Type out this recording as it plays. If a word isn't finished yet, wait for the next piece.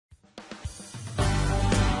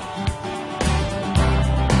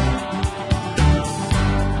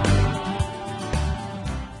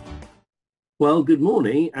Well, good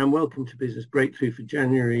morning and welcome to Business Breakthrough for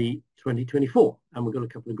January 2024. And we've got a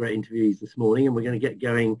couple of great interviews this morning and we're going to get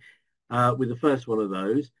going with the first one of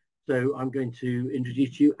those. So I'm going to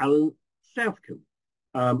introduce to you Alan Southcombe,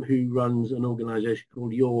 who runs an organisation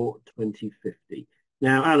called Your2050.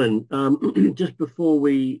 Now, Alan, just before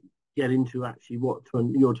we get into actually what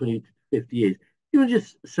Your2050 is, you want to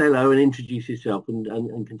just say hello and introduce yourself and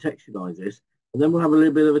contextualise this, and then we'll have a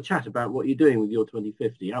little bit of a chat about what you're doing with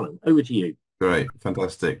Your2050. Alan, over to you. Great,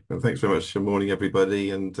 fantastic. And thanks very much. Good morning,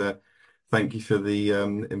 everybody, and thank you for the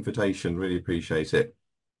invitation. Really appreciate it.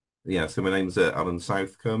 Yeah, so my name's Alan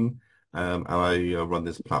Southcombe, and I run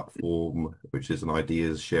this platform, which is an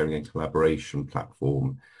ideas sharing and collaboration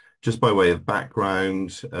platform. Just by way of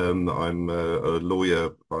background, I'm a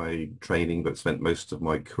lawyer by training, but spent most of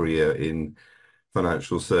my career in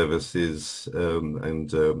financial services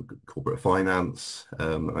and corporate finance.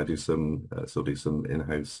 I do some still do some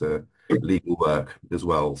in-house legal work as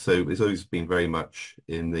well. So it's always been very much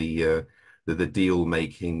in the deal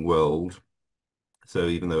making world. So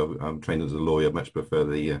even though I'm trained as a lawyer, I much prefer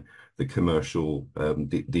the commercial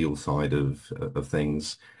deal side of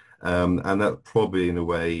things, and that probably in a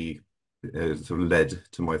way sort of led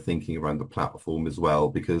to my thinking around the platform as well,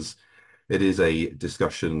 because it is a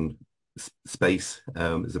discussion space.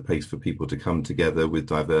 It's a place for people to come together with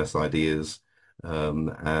diverse ideas. And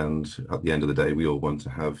at the end of the day, we all want to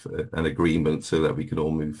have an agreement so that we can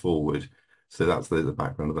all move forward. So that's the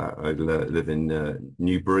background of that. I live in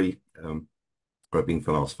Newbury, where I've been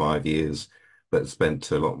for the last 5 years, but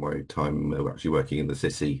spent a lot of my time actually working in the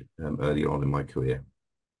city earlier on in my career.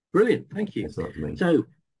 Brilliant, thank you. So that's me. So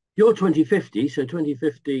Your2050, so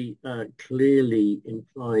 2050 clearly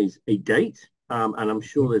implies a date, and I'm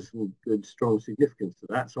sure there's some good, strong significance to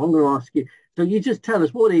that. So I'm going to ask you, so you just tell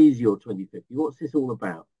us, what is Your2050? What's this all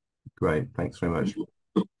about? Great, thanks very much.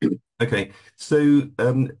 Okay, so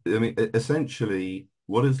I mean, essentially,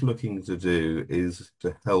 what it's looking to do is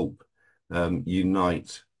to help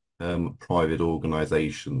unite private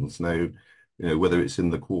organizations. Now, whether it's in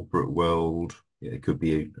the corporate world, it could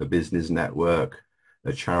be a business network,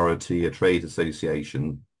 a charity, a trade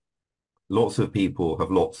association. Lots of people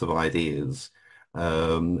have lots of ideas,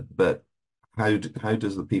 but how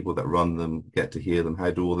does the people that run them get to hear them?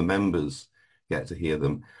 How do all the members get to hear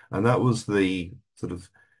them? And that was the sort of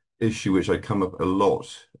issue which I come up a lot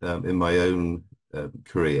in my own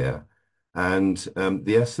career. And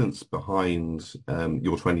the essence behind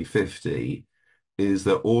Your2050 is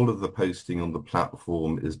that all of the posting on the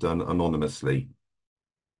platform is done anonymously.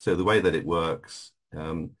 So the way that it works,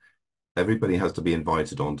 everybody has to be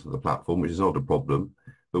invited onto the platform, which is not a problem.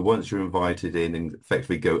 But once you're invited in and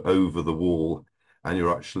effectively go over the wall and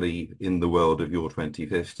you're actually in the world of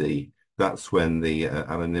Your2050, that's when the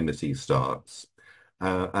anonymity starts.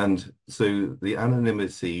 And so the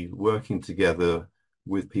anonymity, working together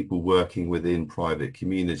with people working within private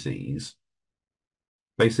communities,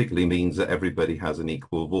 basically means that everybody has an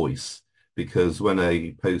equal voice, because when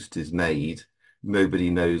a post is made, nobody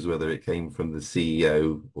knows whether it came from the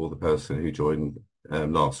CEO or the person who joined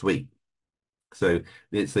last week. So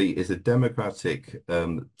it's a democratic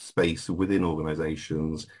space within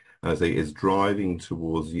organizations, and I say it's driving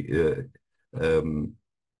towards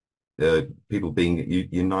people being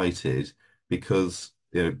united, because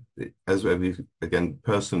as again,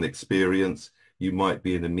 personal experience, you might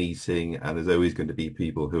be in a meeting and there's always going to be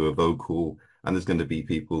people who are vocal, and there's going to be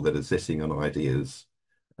people that are sitting on ideas.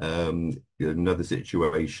 Another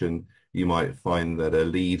situation, you might find that a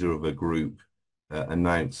leader of a group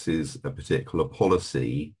announces a particular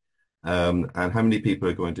policy, and how many people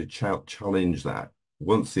are going to challenge that?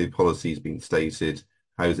 Once the policy has been stated,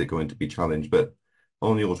 how is it going to be challenged? But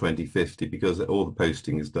on Your2050, because all the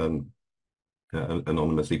posting is done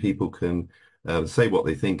anonymously, people can say what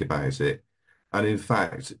they think about it. And in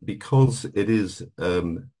fact, because it is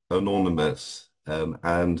anonymous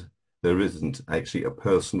and there isn't actually a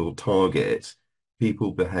personal target,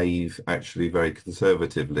 people behave actually very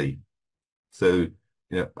conservatively. So,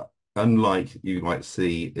 unlike you might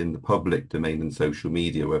see in the public domain and social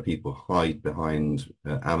media, where people hide behind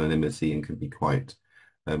anonymity and can be quite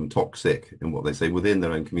toxic in what they say within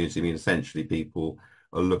their own community. I mean, essentially, people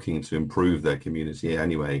are looking to improve their community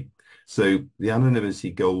anyway. So the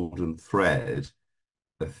anonymity golden thread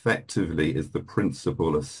effectively is the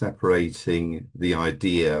principle of separating the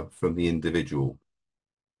idea from the individual.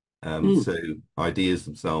 So ideas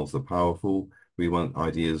themselves are powerful. We want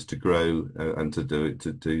ideas to grow and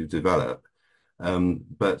to develop.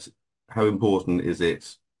 But how important is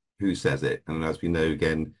it who says it? And as we know,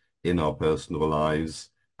 again, in our personal lives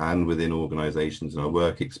and within organizations and our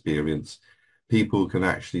work experience, people can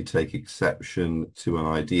actually take exception to an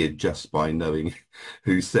idea just by knowing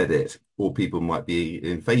who said it, or people might be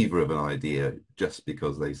in favor of an idea just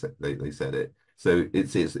because they said it. So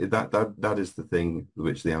that is the thing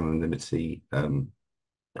which the anonymity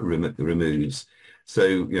removes.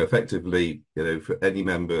 So, effectively, for any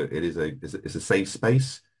member, it's a safe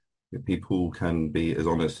space. People can be as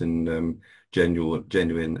honest and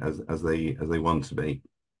genuine as they want to be.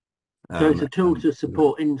 So it's a tool And to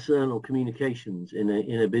support internal communications in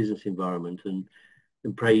a business environment, and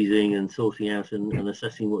praising and sorting out and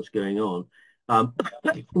assessing what's going on, um,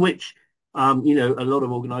 which a lot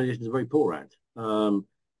of organisations are very poor at.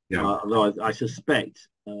 yeah, Although I suspect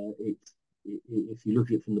if you look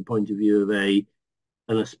at it from the point of view of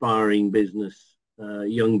an aspiring business,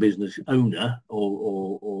 young business owner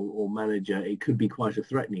or manager, it could be quite a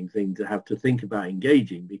threatening thing to have to think about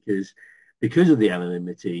engaging because of the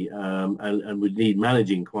anonymity, and would need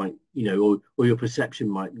managing quite, or your perception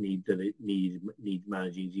might need that it needs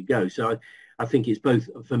managing as you go. So I think it's both,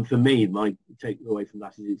 for me, my takeaway from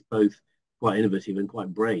that is it's both quite innovative and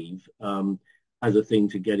quite brave, as a thing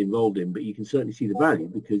to get involved in, but you can certainly see the value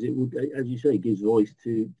because it would, as you say, gives voice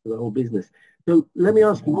to the whole business. So let me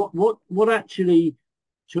ask you, what actually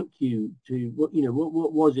took you to what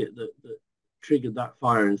was it that triggered that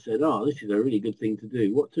fire and said, "Oh, this is a really good thing to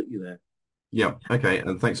do"? What took you there? yeah, okay,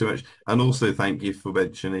 and thanks so much. And also thank you for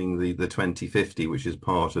mentioning the 2050, which is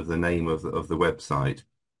part of the name of the website,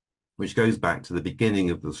 which goes back to the beginning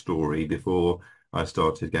of the story before I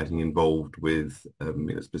started getting involved with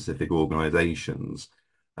specific organizations.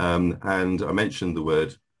 And I mentioned the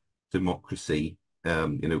word democracy,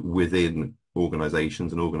 within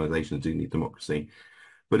organizations, and organizations do need democracy.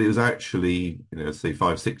 But it was actually, say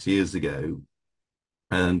 5, 6 years ago,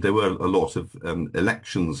 and there were a lot of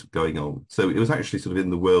elections going on. So it was actually sort of in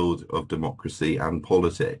the world of democracy and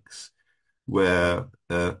politics, where,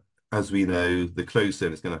 as we know, the closer,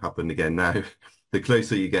 and it's going to happen again now, the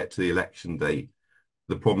closer you get to the election date,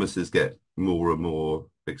 the promises get more and more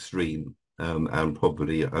extreme, and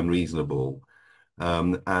probably unreasonable.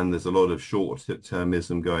 And there's a lot of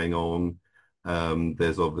short-termism going on.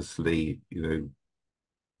 There's obviously,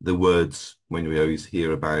 the words when we always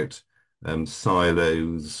hear about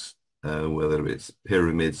silos, whether it's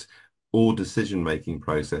pyramids, all decision-making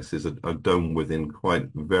processes are done within quite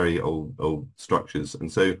very old structures.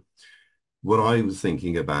 And so what I was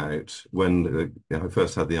thinking about when I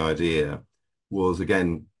first had the idea was,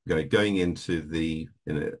 again, going into the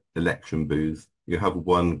election booth, you have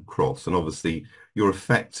one cross, and obviously you're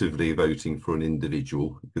effectively voting for an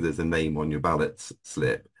individual because there's a name on your ballot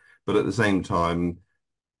slip. But at the same time,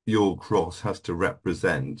 your cross has to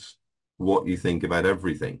represent what you think about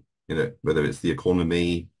everything, whether it's the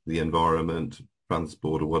economy, the environment,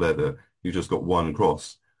 transport, or whatever. You've just got one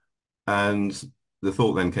cross. And the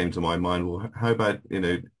thought then came to my mind, well, how about,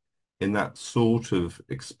 in that sort of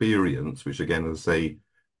experience, which again, as I say,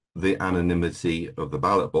 the anonymity of the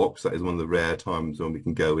ballot box, that is one of the rare times when we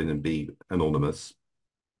can go in and be anonymous.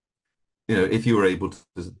 If you were able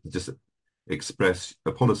to just express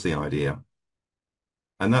a policy idea.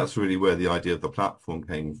 And that's really where the idea of the platform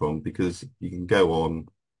came from, because you can go on,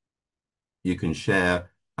 you can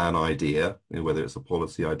share an idea, whether it's a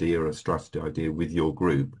policy idea or a strategy idea, with your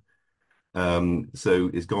group.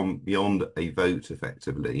 So it's gone beyond a vote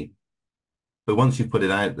effectively. But once you put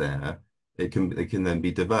it out there, it can then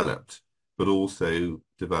be developed, but also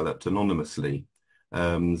developed anonymously.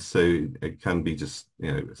 So it can be just,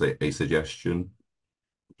 say a suggestion,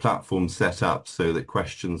 platform set up so that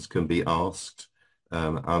questions can be asked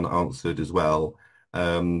and answered as well.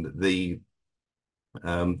 The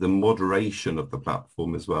moderation of the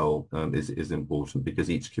platform as well is important, because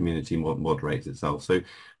each community moderates itself. So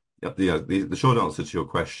the short answer to your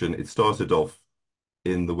question, it started off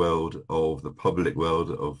in the world of the public world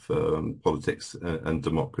of politics and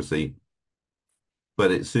democracy, but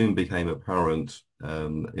it soon became apparent,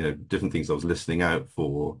 different things I was listening out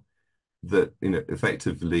for, that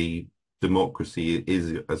effectively democracy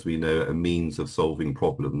is, as we know, a means of solving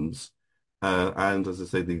problems. And as I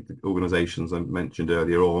say, the organizations I mentioned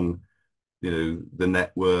earlier on, the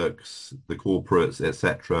networks, the corporates,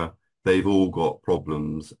 etc., they've all got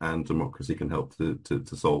problems, and democracy can help to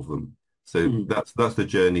solve them. So that's the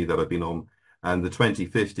journey that I've been on. And the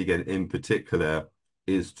 2050, again, in particular,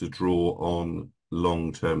 is to draw on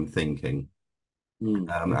long-term thinking.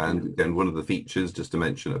 And again, one of the features, just to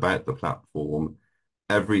mention about the platform,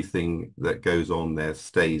 everything that goes on there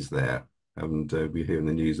stays there. And we hear in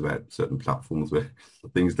the news about certain platforms where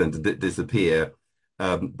things tend to disappear.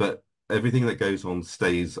 But everything that goes on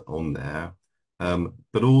stays on there.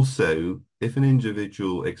 But also, if an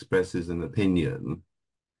individual expresses an opinion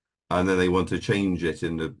and then they want to change it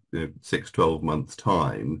in the 6, 12 months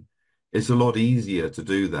time, it's a lot easier to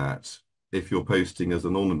do that if you're posting as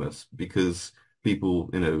anonymous because people,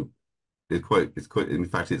 in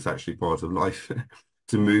fact, it's actually part of life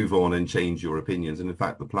to move on and change your opinions. And in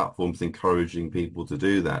fact, the platform's encouraging people to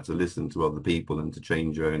do that, to listen to other people and to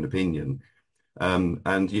change your own opinion.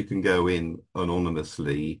 And you can go in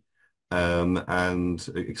anonymously and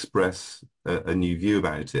express a new view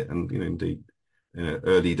about it. And, indeed,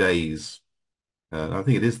 early days, I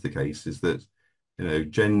think it is the case, is that,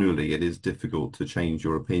 generally it is difficult to change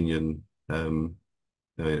your opinion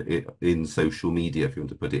in social media, if you want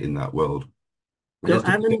to put it in that world. So Just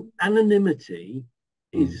to, anonymity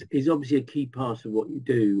mm, is obviously a key part of what you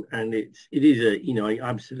do, and it is I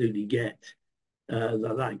absolutely get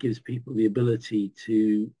that gives people the ability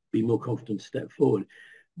to be more confident to step forward.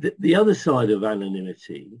 The other side of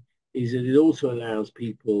anonymity is that it also allows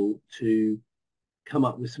people to come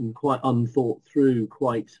up with some quite unthought through,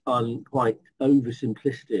 quite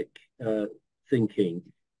oversimplistic thinking,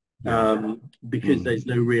 yeah. because Mm, there's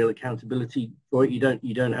no real accountability for it. You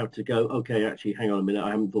don't have to go, okay, actually, hang on a minute,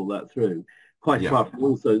 I haven't thought that through. Quite yeah. far from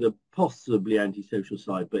also the possibly antisocial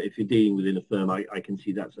side, but if you're dealing within a firm, I can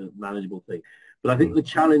see that's a manageable thing. But I think Mm, the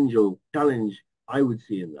challenge I would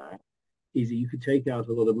see in that is that you could take out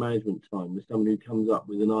a lot of management time with someone who comes up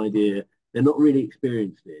with an idea they're not really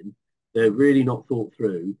experienced in, they're really not thought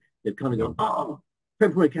through. They've kind of yeah. gone, oh,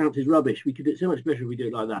 preparatory accounts is rubbish. We could do it so much better if we do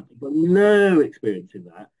it like that. They've got no experience in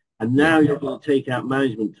that. And Yeah. now you're going to take out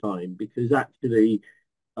management time because actually,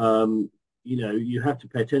 um, you have to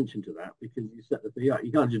pay attention to that because you set the thing up.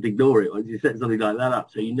 You can't just ignore it once you set something like that up.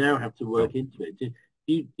 So you now have to Sure. work into it. Do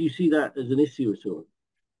you see that as an issue at all?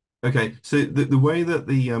 Okay, so the way that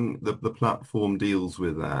the platform deals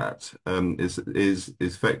with that is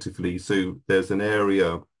effectively, so there's an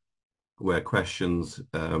area where questions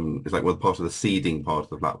is like, well, part of the seeding part of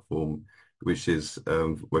the platform, which is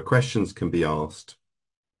where questions can be asked.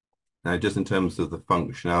 Now, just in terms of the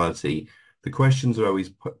functionality, the questions are always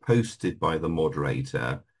posted by the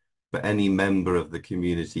moderator, but any member of the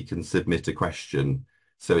community can submit a question.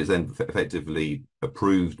 So it's then effectively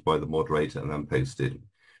approved by the moderator and then posted.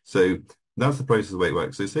 So that's the process of the way it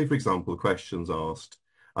works. So say, for example, questions asked,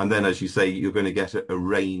 and then, as you say, you're going to get a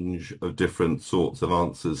range of different sorts of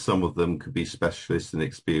answers. Some of them could be specialists in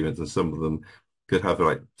experience, and some of them could have,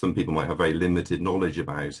 like, some people might have very limited knowledge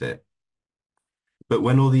about it. But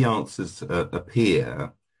when all the answers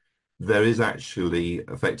appear, there is actually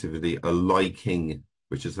effectively a liking,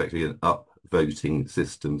 which is effectively an upvoting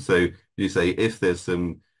system. So you say if there's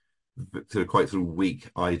some sort of quite sort of weak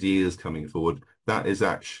ideas coming forward, that is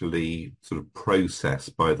actually sort of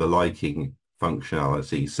processed by the liking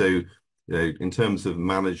functionality. So, in terms of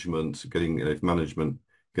management, getting, if management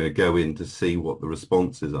going to go in to see what the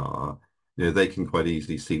responses are, they can quite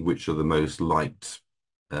easily see which are the most liked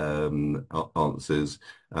answers.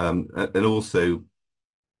 And also,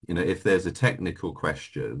 if there's a technical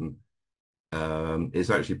question, it's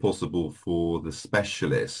actually possible for the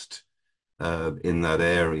specialist in that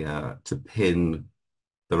area to pin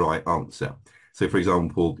the right answer. So, for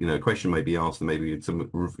example, a question may be asked and maybe some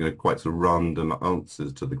quite sort of random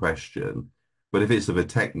answers to the question. But if it's of a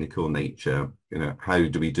technical nature, how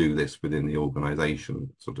do we do this within the organization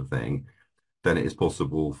sort of thing, then it is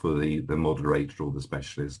possible for the moderator or the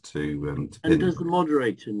specialist to And pin. does the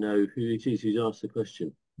moderator know who it is who's asked the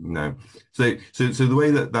question? No. So the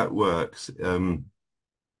way that that works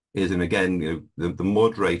is, and again, the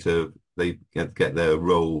moderator, they get their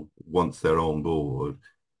role once they're on board.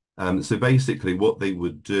 So basically, what they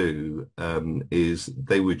would do is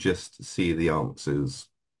they would just see the answers,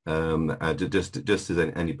 just as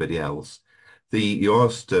anybody else. You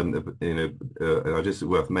asked, just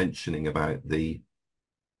worth mentioning about the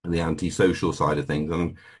antisocial side of things. And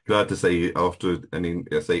I'm glad to say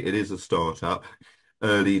I say it is a startup,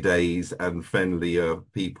 early days and friendlier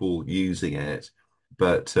people using it,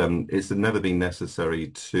 but it's never been necessary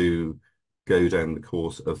to go down the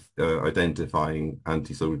course of identifying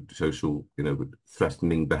antisocial,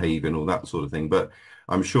 threatening behavior and all that sort of thing. But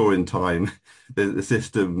I'm sure in time the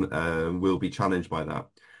system will be challenged by that.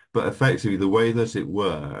 But effectively, the way that it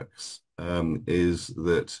works is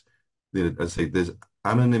that, as I say, there's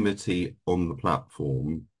anonymity on the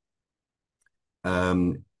platform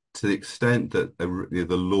to the extent that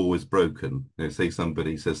the law is broken. Say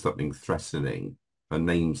somebody says something threatening and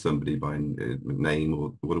names somebody by name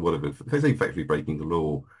or whatever, if they say effectively breaking the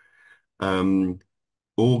law. Um,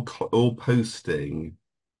 all posting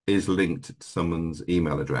is linked to someone's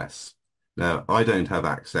email address. Now, I don't have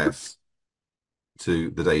access to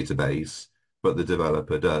the database, but the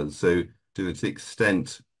developer does. So to the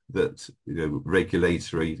extent that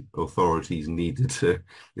regulatory authorities needed to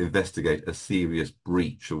investigate a serious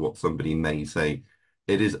breach of what somebody may say,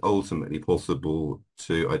 it is ultimately possible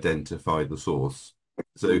to identify the source.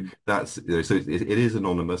 So that's so it is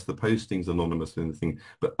anonymous. The posting's anonymous and everything,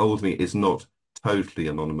 but ultimately it's not totally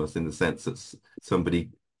anonymous in the sense that somebody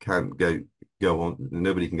can't go on.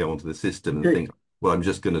 Nobody can go onto the system and think, well, I'm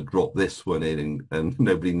just going to drop this one in, and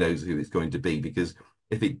nobody knows who it's going to be, because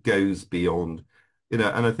if it goes beyond, and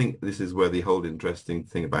I think this is where the whole interesting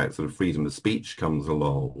thing about sort of freedom of speech comes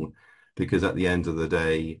along, because at the end of the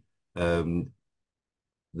day,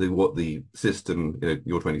 what the system,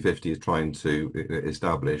 Your2050 is trying to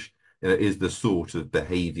establish is the sort of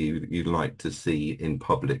behaviour you'd like to see in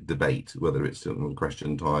public debate, whether it's on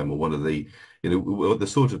Question Time or one of the, the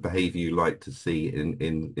sort of behaviour you like to see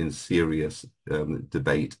in serious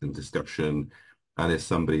debate and discussion. And if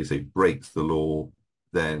somebody, say, breaks the law,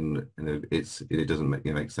 then it doesn't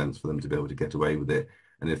make sense for them to be able to get away with it.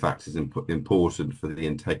 And in fact, it's important for the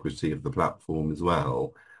integrity of the platform as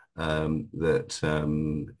well, that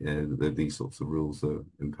these sorts of rules are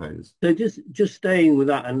imposed. So just staying with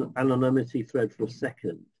that anonymity thread for a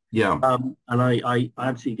second. Yeah. And I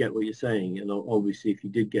absolutely get what you're saying. And obviously, if you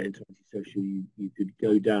did get into antisocial, you could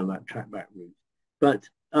go down that trackback route. But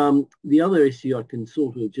the other issue I can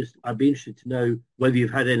sort of I'd be interested to know whether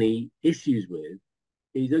you've had any issues with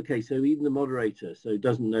is, okay, so even the moderator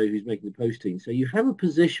doesn't know who's making the posting. So you have a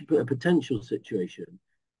potential situation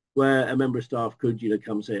where a member of staff could,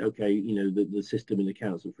 come say, okay, the system in the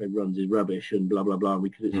council Fred runs is rubbish and blah, blah, blah, and we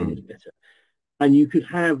could do something better. And you could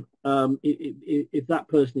have, if that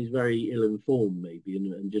person is very ill-informed maybe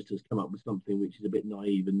and just has come up with something which is a bit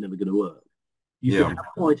naive and never going to work, you could have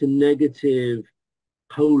quite a negative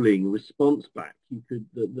polling response back. You could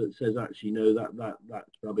that says, actually, no, that's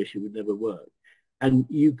rubbish, it would never work. And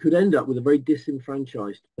you could end up with a very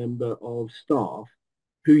disenfranchised member of staff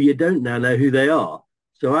who you don't now know who they are.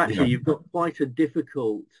 So actually, you've got quite a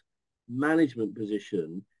difficult management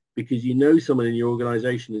position, because someone in your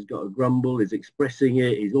organisation has got a grumble, is expressing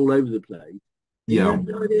it, is all over the place. You have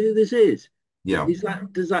no idea who this is. Yeah. Is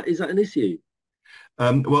that an issue?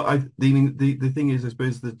 Well, the thing is, I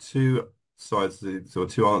suppose the two sides, so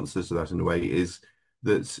two answers to that in a way, is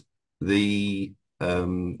that the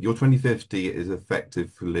Your2050 is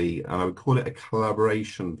effectively, and I would call it a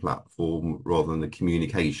collaboration platform rather than a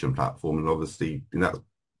communication platform. And obviously, that's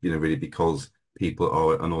really because people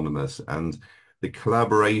are anonymous, and the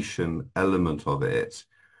collaboration element of it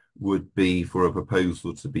would be for a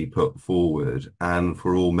proposal to be put forward and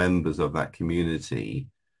for all members of that community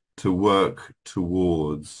to work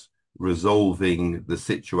towards resolving the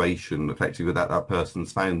situation effectively that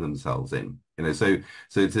person's found themselves in. So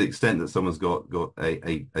to the extent that someone's got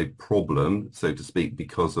a problem, so to speak,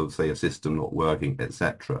 because of, say, a system not working,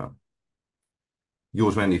 etc.,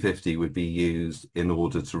 Your2050 would be used in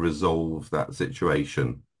order to resolve that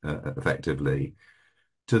situation effectively.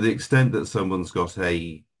 To the extent that someone's got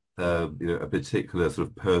a particular sort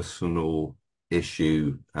of personal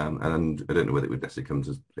issue, and I don't know whether it would necessarily come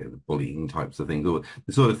to the bullying types of things, or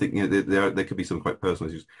the sort of thing, there could be some quite personal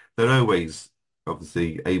issues. They're always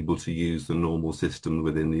obviously able to use the normal system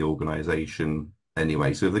within the organisation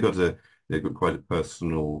anyway. So if they've got quite a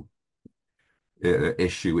personal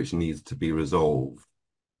issue which needs to be resolved,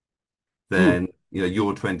 then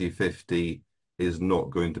Your2050 is not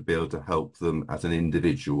going to be able to help them at an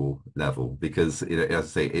individual level, because as I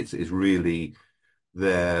say, it's really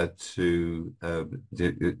there to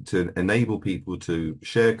enable people to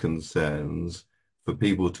share concerns, for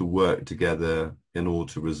people to work together in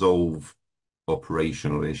order to resolve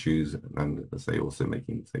operational issues, and say also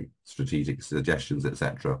making, say, strategic suggestions,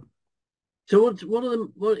 etc. So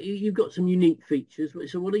what you've got some unique features.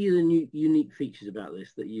 So what are the unique features about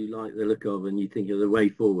this that you like the look of and you think are the way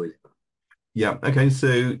forward? Yeah, okay,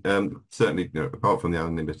 so certainly, apart from the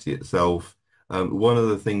anonymity itself, one of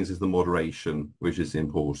the things is the moderation, which is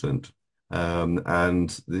important.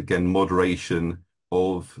 And again, moderation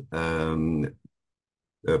of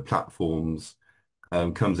platforms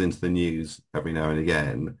comes into the news every now and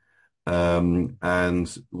again.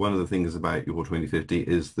 And one of the things about Your2050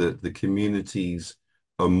 is that the communities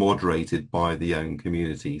are moderated by the own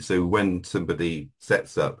community. So when somebody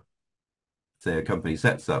sets up, say a company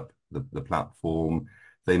sets up the platform,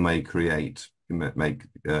 they may make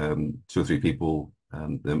 2 or 3 people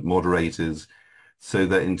the moderators, so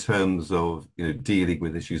that in terms of dealing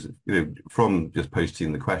with issues, from just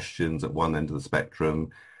posting the questions at one end of the spectrum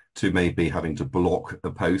to maybe having to block a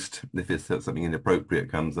post if it's something inappropriate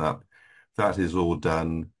comes up, that is all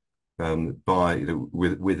done by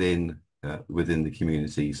within the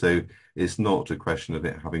community. So it's not a question of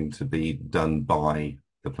it having to be done by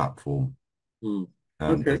the platform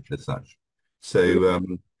Okay. as such. So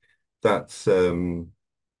that's one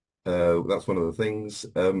of the things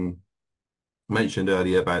mentioned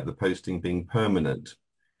earlier about the posting being permanent.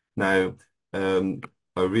 Now,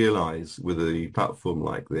 I realise with a platform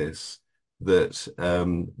like this that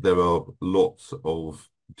there are lots of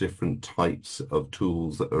different types of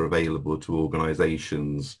tools that are available to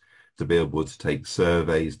organisations to be able to take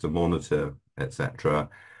surveys, to monitor, etc.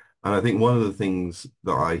 And I think one of the things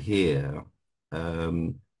that I hear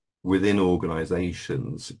within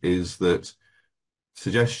organisations is that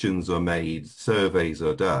suggestions are made, surveys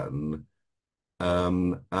are done,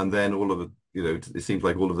 and then all of it seems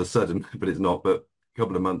like all of a sudden, but it's not, but a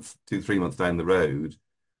couple of months, 2, 3 months down the road,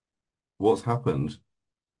 what's happened?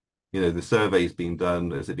 The survey's been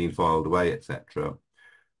done, has it been filed away, etc.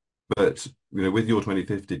 But, with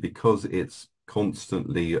Your2050, because it's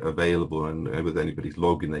constantly available and with anybody's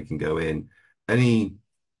login, they can go in, any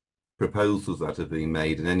proposals that have been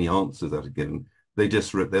made and any answers that are given, they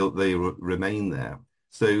remain there.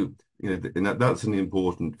 So, and that's an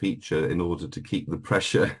important feature in order to keep the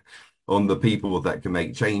pressure on the people that can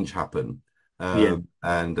make change happen. And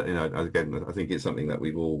again, I think it's something that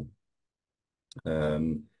we've all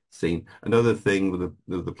seen. Another thing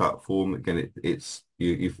with the platform, again, it's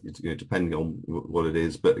depending on what it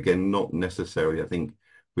is, but again, not necessarily. I think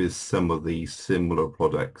with some of the similar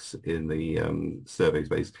products in the survey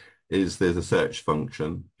space, there's a search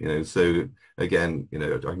function. So again,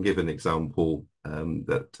 I can give an example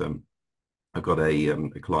that. I've got a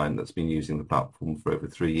client that's been using the platform for over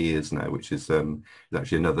 3 years now, which is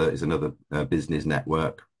actually another business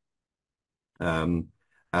network, so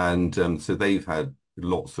they've had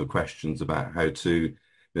lots of questions about how to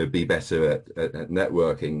be better at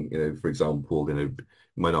networking. For example, you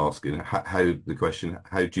might ask how the question,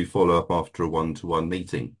 how do you follow up after a one-to-one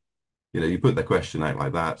meeting? You put the question out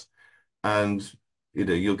like that, and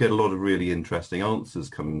you'll get a lot of really interesting answers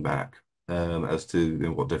coming back. As to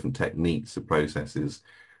what different techniques and processes.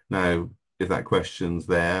 Now, if that question's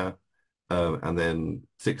there, and then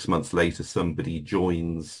 6 months later somebody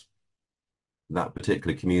joins that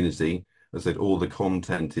particular community, as I said, all the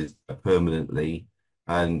content is permanently,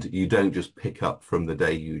 and you don't just pick up from the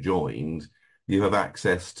day you joined. You have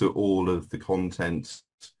access to all of the content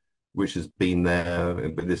which has been there.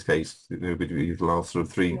 In this case, the last sort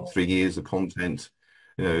of three years of content.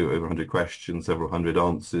 Over 100 questions, several hundred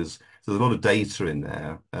answers. So there's a lot of data in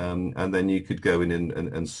there. And then you could go in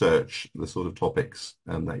and search the sort of topics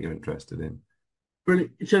that you're interested in.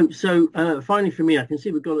 Brilliant. So finally for me, I can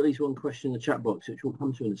see we've got at least one question in the chat box, which we'll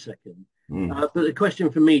come to in a second. But the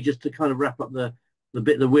question for me, just to kind of wrap up the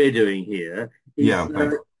bit that we're doing here,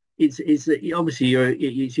 is it's obviously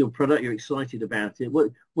it's your product, you're excited about it.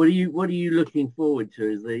 What are you looking forward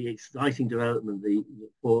to as the exciting development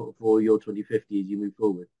for Your2050 as you move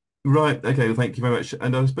forward? Right. Okay. Well, thank you very much.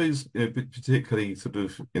 And I suppose particularly sort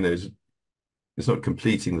of it's not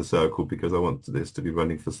completing the circle because I want this to be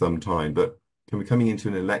running for some time, but we're coming into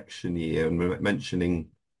an election year and we're mentioning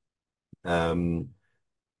how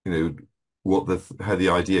the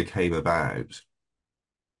idea came about.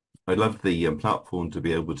 I'd love the platform to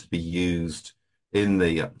be able to be used in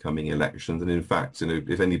the upcoming elections. And in fact,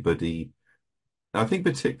 if anybody, I think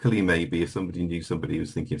particularly maybe if somebody knew somebody who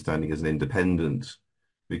was thinking of standing as an independent,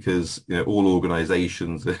 because all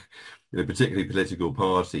organisations, particularly political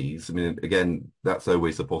parties. I mean, again, that's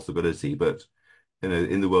always a possibility. But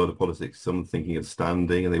in the world of politics, someone thinking of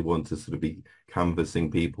standing and they want to sort of be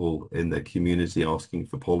canvassing people in their community, asking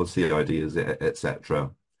for policy ideas,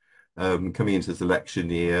 etc. Coming into this election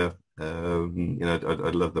year,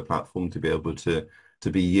 I'd love the platform to be able to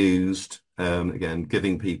be used. Again,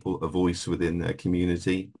 giving people a voice within their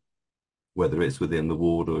community, whether it's within the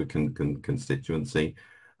ward or constituency,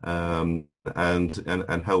 and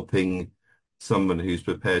helping someone who's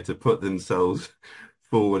prepared to put themselves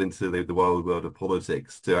forward into the wild world of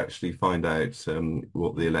politics to actually find out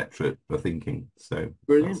what the electorate are thinking. So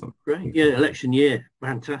brilliant, great, yeah, election year,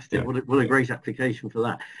 fantastic. Yeah. What a great application for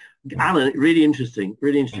that. Alan, really interesting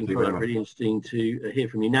product, really interesting to hear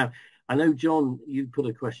from you. Now, I know, John, you put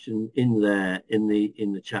a question in there in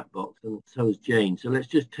the chat box, and so has Jane. So let's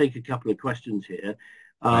just take a couple of questions here,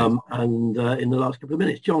 and in the last couple of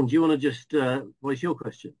minutes. John, do you want to just voice your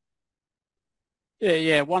question?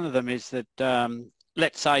 Yeah. One of them is that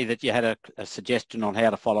let's say that you had a suggestion on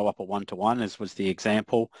how to follow up a one-to-one, as was the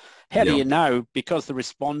example. How do you know, because the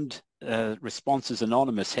response is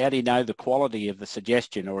anonymous, how do you know the quality of the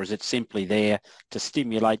suggestion, or is it simply there to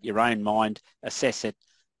stimulate your own mind, assess it,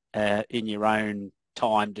 in your own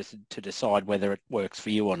time to decide whether it works for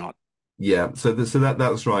you or not. Yeah, so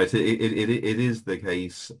that's right. It is the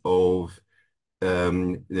case of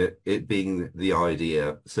it being the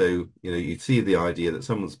idea. So you see the idea that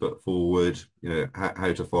someone's put forward,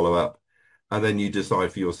 how to follow up, and then you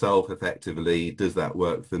decide for yourself effectively, does that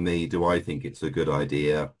work for me? Do I think it's a good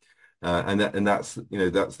idea? That's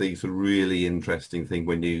that's the sort of really interesting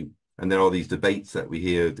thing and there are these debates that we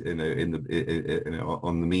hear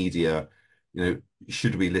on the media.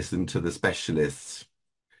 Should we listen to the specialists?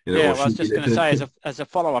 Yeah, Or well, I was should we just going to say, listen? as a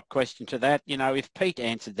follow-up question to that, if Pete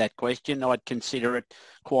answered that question, I'd consider it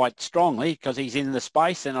quite strongly because he's in the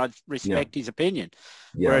space and I'd Yeah, respect his opinion.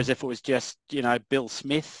 yeah, Whereas if it was just, Bill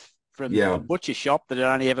Smith from the yeah, butcher shop that had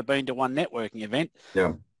only ever been to one networking event,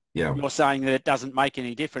 yeah, yeah. you're saying that it doesn't make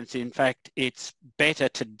any difference. In fact, it's better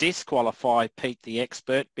to disqualify Pete the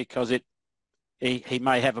expert because he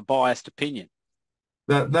may have a biased opinion.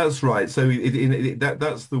 That's right. So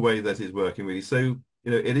that's the way that it's working really. So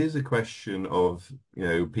it is a question of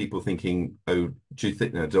people thinking, oh,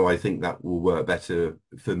 do I think that will work better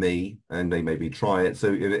for me? And they maybe try it.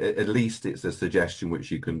 So at least it's a suggestion which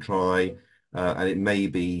you can try, and it may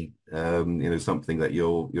be something that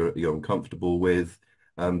you're uncomfortable with.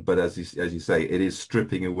 But as you say, it is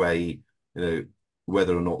stripping away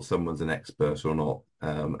whether or not someone's an expert or not,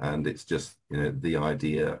 and it's just the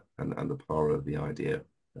idea and the power of the idea.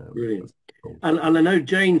 Brilliant. Cool. And I know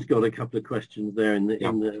Jane's got a couple of questions there in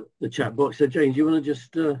Yeah. the chat box. So Jane, do you want to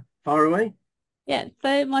just fire away? Yeah,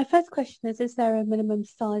 so my first question is there a minimum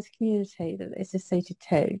size community that this is suited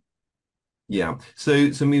to? Yeah. So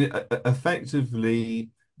I mean, effectively,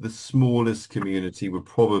 the smallest community would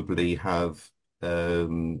probably have,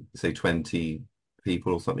 say, 20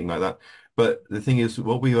 people or something like that. But the thing is,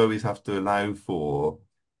 what we always have to allow for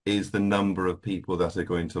is the number of people that are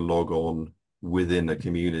going to log on within a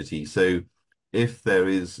community. So if there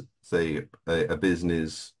is, say, a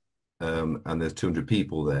business and there's 200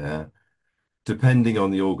 people there, depending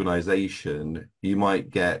on the organization, you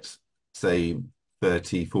might get, say,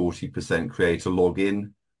 30-40% create a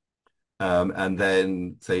login, and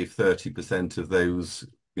then say 30% of those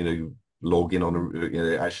log in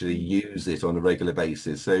on actually use it on a regular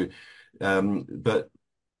basis. So but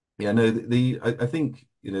yeah, no, I think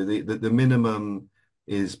the minimum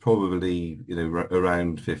is probably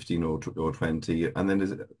around 15 or 20, and then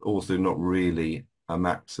there's also not really a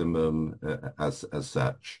maximum as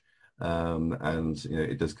such. And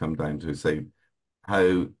it does come down to say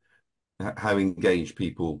how engaged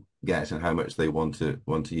people get and how much they want to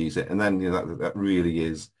use it, and then that really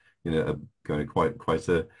is a kind of quite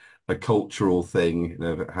a cultural thing,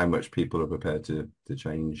 how much people are prepared to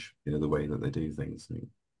change the way that they do things.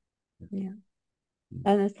 Yeah.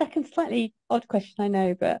 And a second slightly odd question, I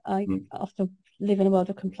know, but I often live in a world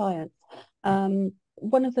of compliance.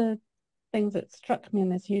 One of the things that struck me in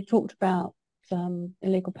this, you talked about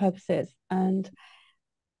illegal purposes and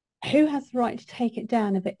who has the right to take it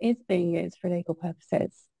down if it is being used for illegal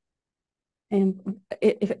purposes? And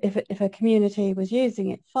if a community was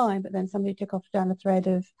using it, fine, but then somebody took off down a thread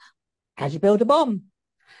of how do you build a bomb?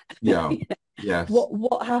 Yeah. Yes.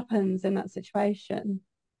 What happens in that situation?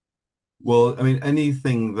 Well, I mean,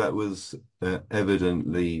 anything that was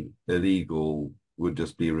evidently illegal would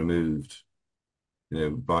just be removed,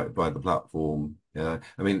 by the platform. I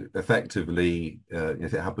mean, effectively,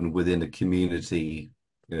 if it happened within a community,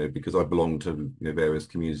 because I belong to various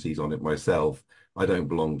communities on it myself, I don't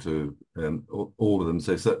belong to all of them.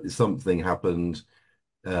 So something happened,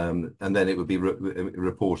 and then it would be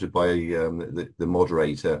reported by the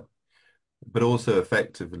moderator. But also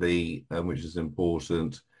effectively, which is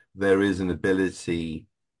important, there is an ability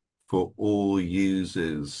for all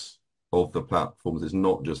users of the platforms, it's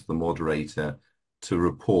not just the moderator, to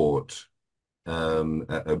report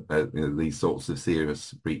these sorts of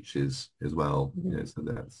serious breaches as well. So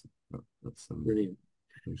that's brilliant.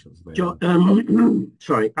 John,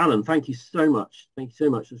 sorry, Alan, thank you so much. Thank you so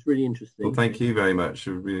much. That's really interesting. Well, thank you very much.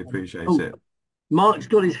 I really appreciate it. Mark's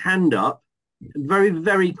got his hand up. Very,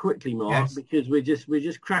 very quickly, Mark, Yes. because we're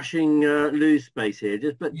just crashing lose space here.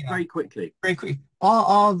 Very quickly. Very quickly.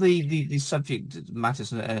 Are the subject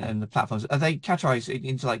matters and the platforms, are they categorized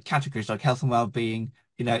into like categories like health and well-being?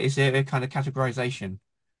 Is there a kind of categorization?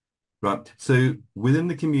 Right. So within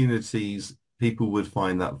the communities, people would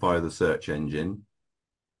find that via the search engine.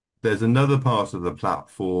 There's another part of the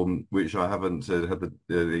platform which I haven't had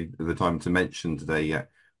the time to mention today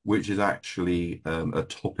yet, which is actually a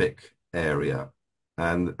topic area,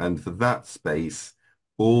 and for that space,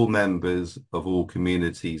 all members of all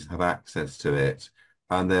communities have access to it,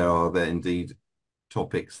 and there are indeed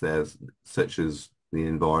topics there such as the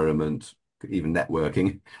environment, even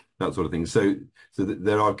networking, that sort of thing. So that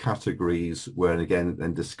there are categories where, again,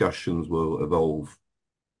 then discussions will evolve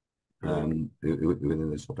within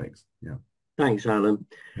those topics. Yeah. Thanks, Alan.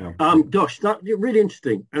 Yeah. Gosh, that's really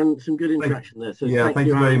interesting and some good interaction there. So thank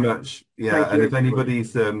you very much. Yeah, and if everybody.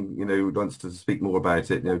 anybody's wants to speak more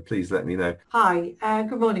about it, please let me know. Hi,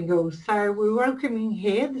 good morning all. So we're welcoming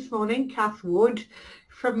here this morning Kath Wood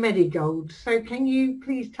from Medigold. So can you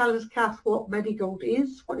please tell us, Kath, what Medigold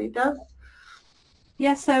is, what it does?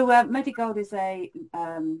 Yes, so Medigold is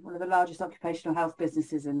one of the largest occupational health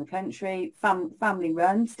businesses in the country, family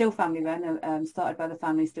run, still family run, started by the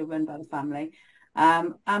family, still run by the family,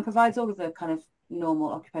 and provides all of the kind of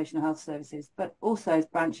normal occupational health services, but also is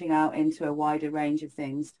branching out into a wider range of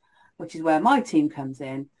things, which is where my team comes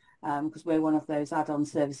in, because we're one of those add-on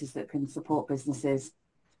services that can support businesses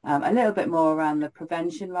a little bit more around the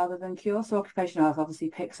prevention rather than cure. So occupational health obviously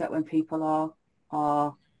picks up when people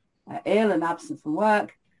are ill and absent from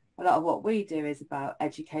work. A lot of what we do is about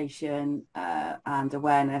education and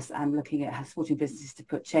awareness, and looking at supporting businesses to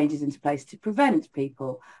put changes into place to prevent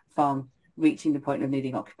people from reaching the point of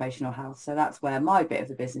needing occupational health. So that's where my bit of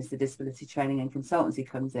the business, the disability training and consultancy,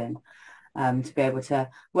 comes in, to be able to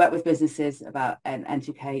work with businesses about and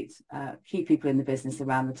educate key people in the business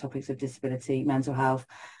around the topics of disability, mental health,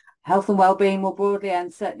 health and well-being more broadly,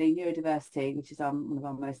 and certainly neurodiversity, which is one of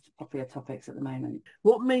our most popular topics at the moment.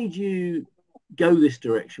 What made you go this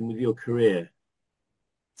direction with your career?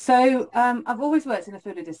 So I've always worked in the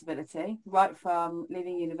field of disability, right from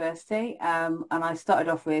leaving university, and I started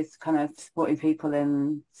off with kind of supporting people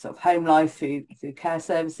in sort of home life through care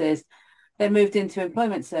services, then moved into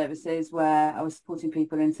employment services where I was supporting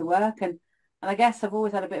people into work, and I guess I've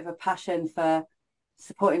always had a bit of a passion for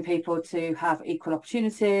supporting people to have equal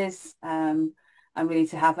opportunities, and really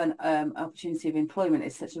to have an opportunity of employment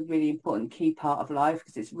is such a really important key part of life,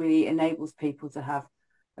 because it really enables people to have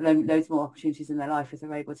loads more opportunities in their life if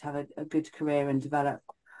they're able to have a good career and develop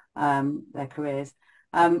their careers.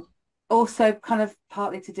 Also kind of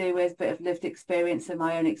partly to do with a bit of lived experience, and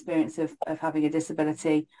my own experience of having a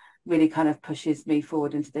disability really kind of pushes me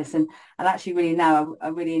forward into this. And actually really now I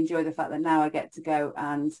really enjoy the fact that now I get to go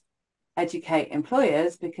and educate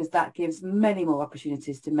employers, because that gives many more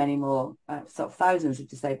opportunities to many more sort of thousands of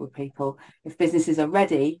disabled people. If businesses are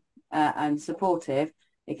ready and supportive,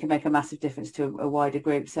 it can make a massive difference to a wider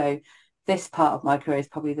group. So this part of my career is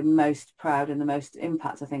probably the most proud and the most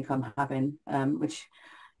impact I think I'm having, which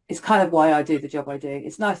is kind of why I do the job I do.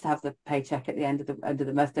 It's nice to have the paycheck at the end of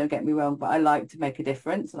the month, don't get me wrong, but I like to make a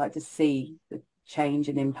difference. I like to see the change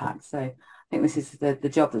and impact. So I think this is the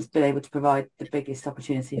job that's been able to provide the biggest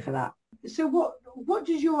opportunity for that. So what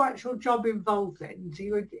does your actual job involve then?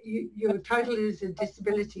 So your title is a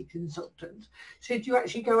disability consultant. So do you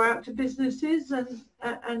actually go out to businesses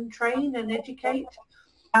and train and educate?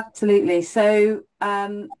 Absolutely. So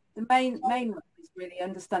the main is really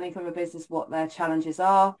understanding from a business what their challenges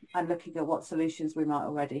are and looking at what solutions we might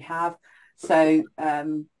already have. So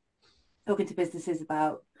talking to businesses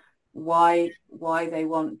about why they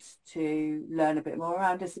want to learn a bit more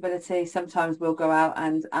around disability. Sometimes we'll go out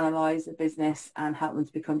and analyse a business and help them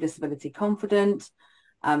to become disability confident.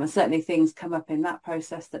 And certainly things come up in that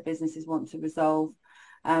process that businesses want to resolve.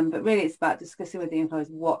 But really it's about discussing with the employees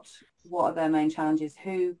what are their main challenges,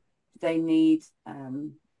 who do they need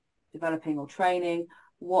developing or training,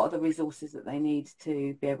 what are the resources that they need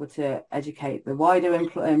to be able to educate the wider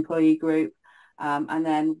employee group. And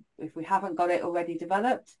then if we haven't got it already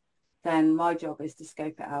developed, then my job is to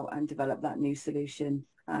scope it out and develop that new solution.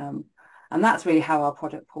 And that's really how our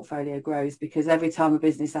product portfolio grows, because every time a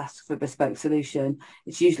business asks for a bespoke solution,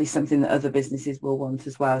 it's usually something that other businesses will want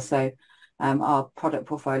as well. So our product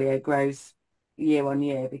portfolio grows year on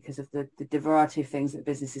year because of the variety of things that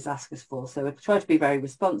businesses ask us for. So we try to be very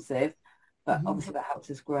responsive, but obviously that helps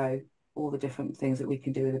us grow all the different things that we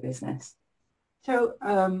can do with a business. So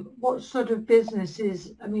what sort of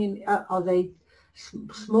businesses, I mean, are they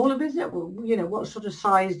smaller business? What sort of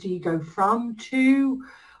size do you go from to?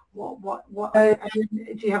 What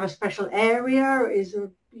do you have a special area? Is there,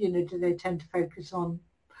 do they tend to focus on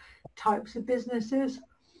types of businesses?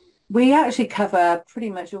 We actually cover pretty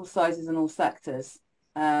much all sizes and all sectors.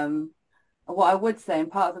 What I would say,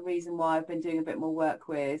 and part of the reason why I've been doing a bit more work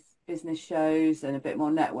with business shows and a bit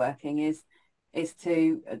more networking is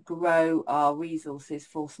to grow our resources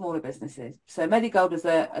for smaller businesses. So Medigold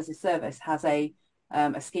as a service has a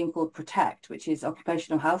scheme called Protect, which is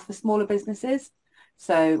occupational health for smaller businesses.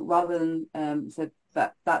 So rather than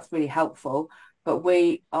that's really helpful. But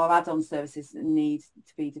our add-on services need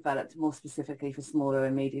to be developed more specifically for smaller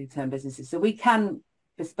and medium-term businesses. So we can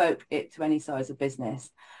bespoke it to any size of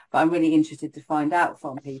business. But I'm really interested to find out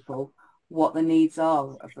from people what the needs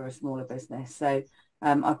are for a smaller business. So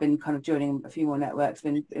I've been kind of joining a few more networks,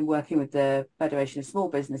 been working with the Federation of Small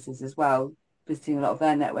Businesses as well, visiting a lot of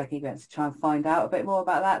their networking events to try and find out a bit more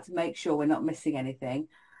about that, to make sure we're not missing anything.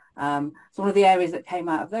 So one of the areas that came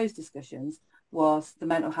out of those discussions was the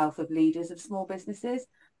mental health of leaders of small businesses,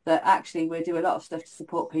 that actually we do a lot of stuff to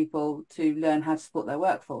support people to learn how to support their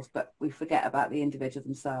workforce, but we forget about the individual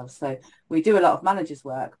themselves. So we do a lot of managers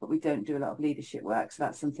work, but we don't do a lot of leadership work. So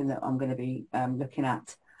that's something that I'm going to be looking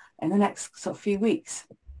at in the next sort of few weeks.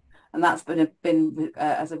 And that's been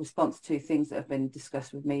as a response to things that have been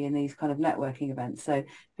discussed with me in these kind of networking events. So it's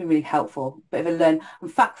been really helpful. Bit of a learn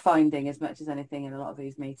and fact finding as much as anything in a lot of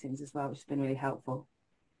these meetings as well, which has been really helpful.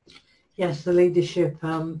 Yes, they do need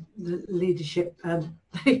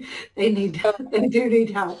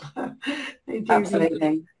help. They do.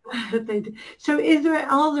 Absolutely. They do. So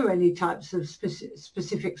are there any types of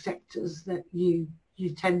specific sectors that you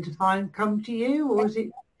tend to find come to you, or is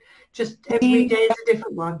it just every day is a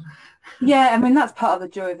different one? Yeah, I mean, that's part of the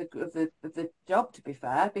joy of the job, to be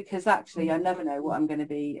fair, because actually I never know what I'm going to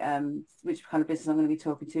be, which kind of business I'm going to be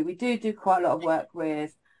talking to. We do quite a lot of work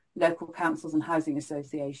with local councils and housing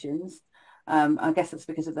associations. I guess that's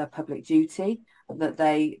because of their public duty, that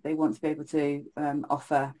they want to be able to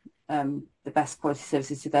offer the best quality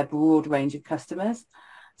services to their broad range of customers.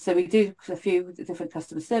 So we do a few different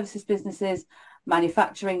customer services businesses,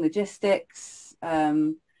 manufacturing, logistics,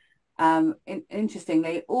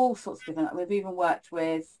 interestingly, all sorts of different. We've even worked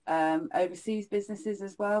with overseas businesses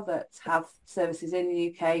as well that have services in the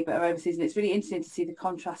UK but are overseas, and it's really interesting to see the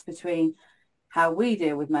contrast between how we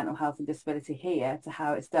deal with mental health and disability here to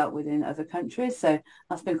how it's dealt with in other countries. So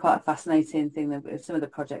that's been quite a fascinating thing. That some of the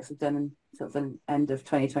projects we've done in sort of the end of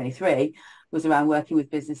 2023 was around working with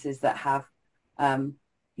businesses that have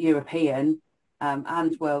European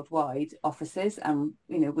and worldwide offices, and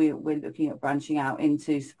we're looking at branching out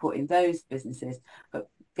into supporting those businesses, but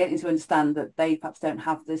getting to understand that they perhaps don't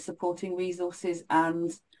have the supporting resources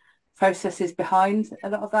and processes behind a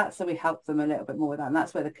lot of that, so we help them a little bit more with that, and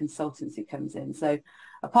that's where the consultancy comes in. So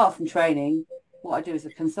apart from training, what I do as a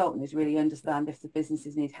consultant is really understand if the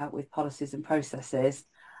businesses need help with policies and processes,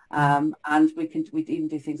 and we even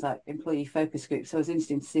do things like employee focus groups. So it was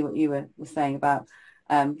interesting to see what you were saying about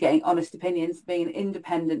getting honest opinions. Being an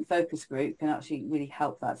independent focus group can actually really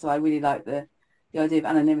help that. So I really like the idea of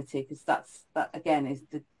anonymity, because that again is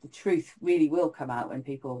the truth really will come out when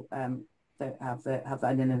people don't have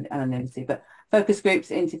that anonymity. But focus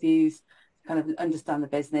groups, interviews, kind of understand the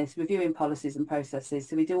business, reviewing policies and processes.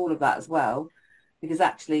 So we do all of that as well, because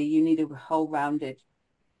actually you need a whole rounded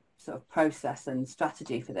sort of process and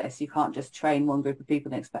strategy for this. You can't just train one group of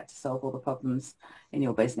people and expect to solve all the problems in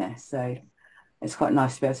your business. So it's quite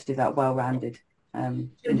nice to be able to do that well-rounded. Do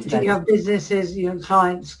you have businesses,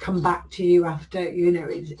 clients come back to you after,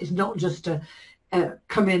 it's not just to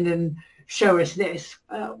come in and show us this,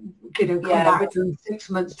 come back in 6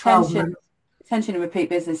 months, 12 months. Retention and repeat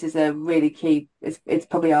business is a really key. It's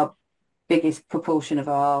probably our biggest proportion of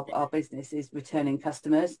our business is returning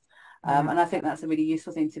customers. And I think that's a really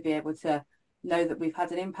useful thing, to be able to know that we've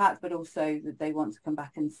had an impact, but also that they want to come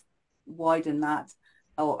back and widen that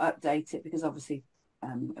or update it, because obviously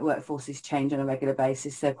workforces change on a regular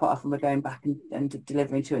basis. So quite often we're going back and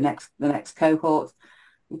delivering to the next cohort.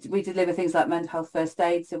 We deliver things like mental health first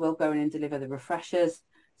aid, so we'll go in and deliver the refreshers.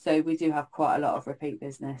 So we do have quite a lot of repeat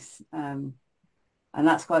business, and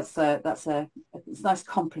that's quite it's a nice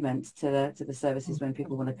compliment to the services when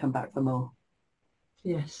people want to come back for more.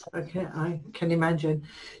 Yes, okay, I can imagine.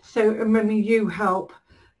 So I mean, you help.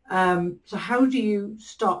 So how do you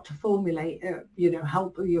start to formulate,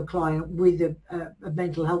 help your client with a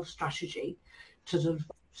mental health strategy to sort of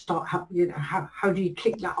start? How do you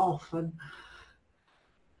kick that off? And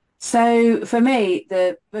so for me,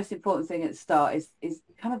 the most important thing at the start is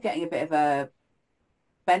kind of getting a bit of a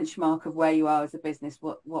benchmark of where you are as a business,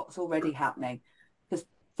 what's already happening. Because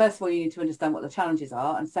first of all, you need to understand what the challenges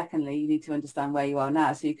are, and secondly, you need to understand where you are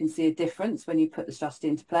now, so you can see a difference when you put the strategy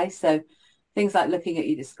into place. So things like looking at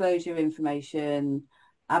your disclosure information,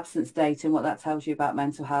 absence data, and what that tells you about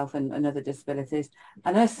mental health and other disabilities.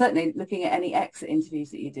 And then certainly looking at any exit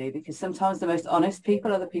interviews that you do, because sometimes the most honest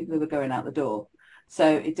people are the people who are going out the door. So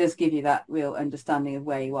it does give you that real understanding of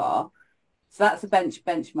where you are. So that's a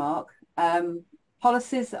benchmark.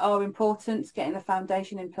 Policies are important, getting the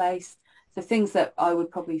foundation in place. So things that I would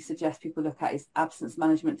probably suggest people look at is absence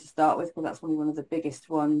management to start with, because that's probably one of the biggest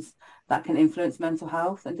ones that can influence mental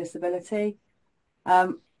health and disability.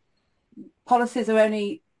 Policies are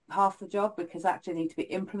only half the job, because actually need to be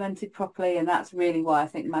implemented properly, and that's really why I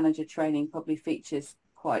think manager training probably features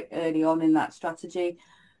quite early on in that strategy.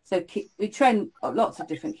 So we train lots of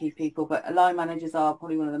different key people, but line managers are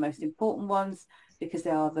probably one of the most important ones because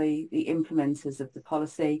they are the implementers of the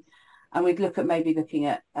policy. And we'd look at maybe looking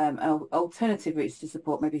at alternative routes to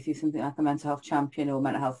support, maybe through something like a mental health champion or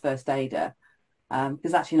mental health first aider,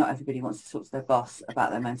 because actually not everybody wants to talk to their boss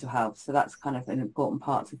about their mental health. So that's kind of an important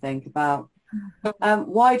part to think about.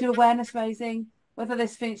 Wider awareness raising, whether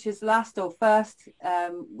this features last or first,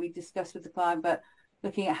 we discussed with the client, but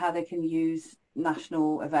looking at how they can use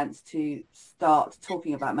national events to start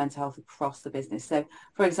talking about mental health across the business. So,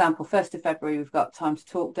 for example, 1st of February, we've got Time to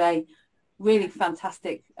Talk Day, really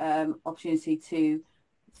fantastic opportunity to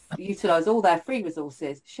utilise all their free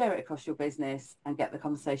resources, share it across your business and get the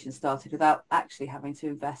conversation started without actually having to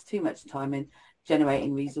invest too much time in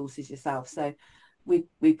generating resources yourself. So we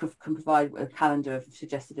can provide a calendar of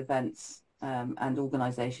suggested events and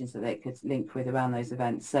organisations that they could link with around those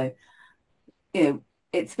events. So, you know,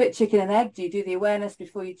 it's a bit chicken and egg. Do you do the awareness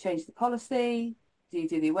before you change the policy? Do you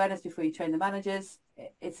do the awareness before you train the managers?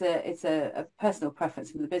 It's a personal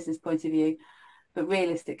preference from the business point of view, but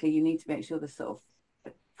realistically, you need to make sure the sort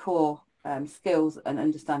of core skills and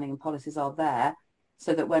understanding and policies are there,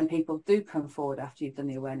 so that when people do come forward after you've done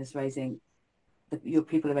the awareness raising, your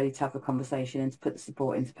people are ready to have a conversation and to put the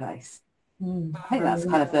support into place. I think that's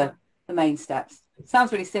kind of the main steps. It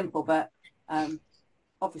sounds really simple, but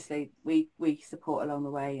obviously we support along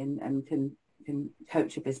the way and can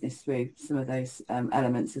coach a business through some of those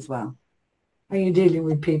elements as well. Are you dealing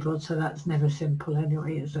with people, so that's never simple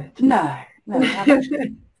anyway, is it? No.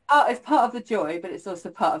 It's part of the joy, but it's also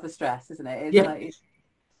part of the stress, isn't it? It's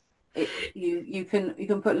like you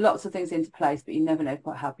can put lots of things into place, but you never know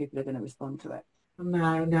quite how people are going to respond to it.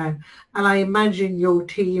 No. And I imagine your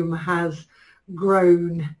team has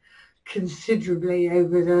grown considerably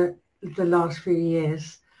over the last few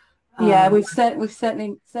years. Yeah, we've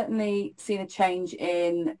certainly seen a change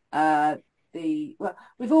in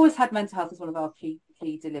we've always had mental health as one of our key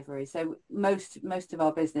deliveries. So most of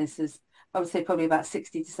our businesses, I would say probably about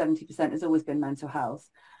 60 to 70% has always been mental health.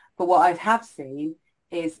 But what I have seen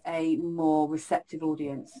is a more receptive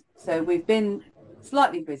audience. So we've been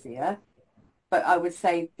slightly busier, but I would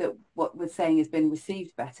say that what we're saying has been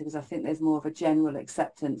received better, because I think there's more of a general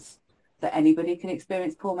acceptance that anybody can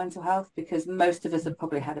experience poor mental health, because most of us have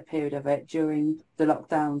probably had a period of it during the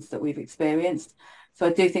lockdowns that we've experienced. So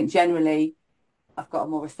I do think generally I've got a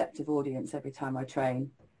more receptive audience every time I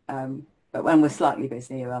train, but when we're slightly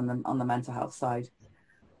busier on the mental health side.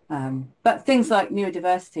 But things like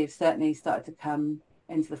neurodiversity have certainly started to come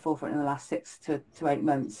into the forefront in the last 6 to 8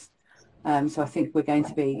 months. So I think we're going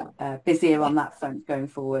to be busier on that front going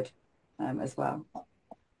forward as well.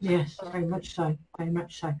 Yes, very much so.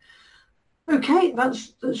 Okay,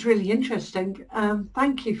 that's really interesting.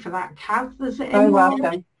 Thank you for that, Kath. Has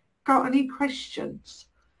anyone got any questions?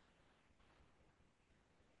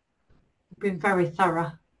 Been very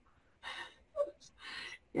thorough.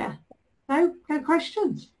 Yeah. No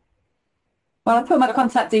questions. Well, I put my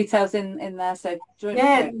contact details in there, so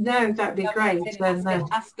that'd be great.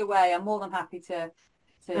 Ask away. I'm more than happy to.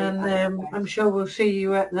 And I'm sure we'll see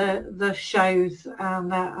you at the shows.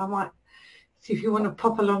 And I might see if you want to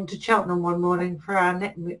pop along to Cheltenham one morning for our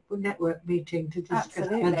network meeting to discuss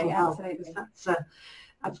mental health.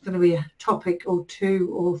 That's going to be a topic or 2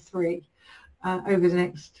 or 3 over the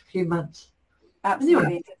next few months. Absolutely.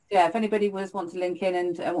 Anyway. Yeah, if anybody want to link in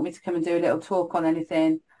and want me to come and do a little talk on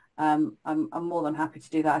anything, I'm more than happy to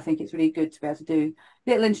do that. I think it's really good to be able to do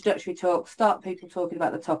little introductory talks, start people talking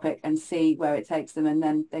about the topic and see where it takes them, and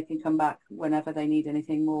then they can come back whenever they need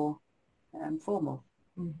anything more formal.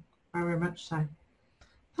 Very much so.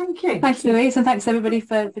 Thank you. Thanks, Louise, and thanks everybody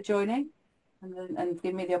for joining and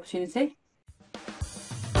giving me the opportunity.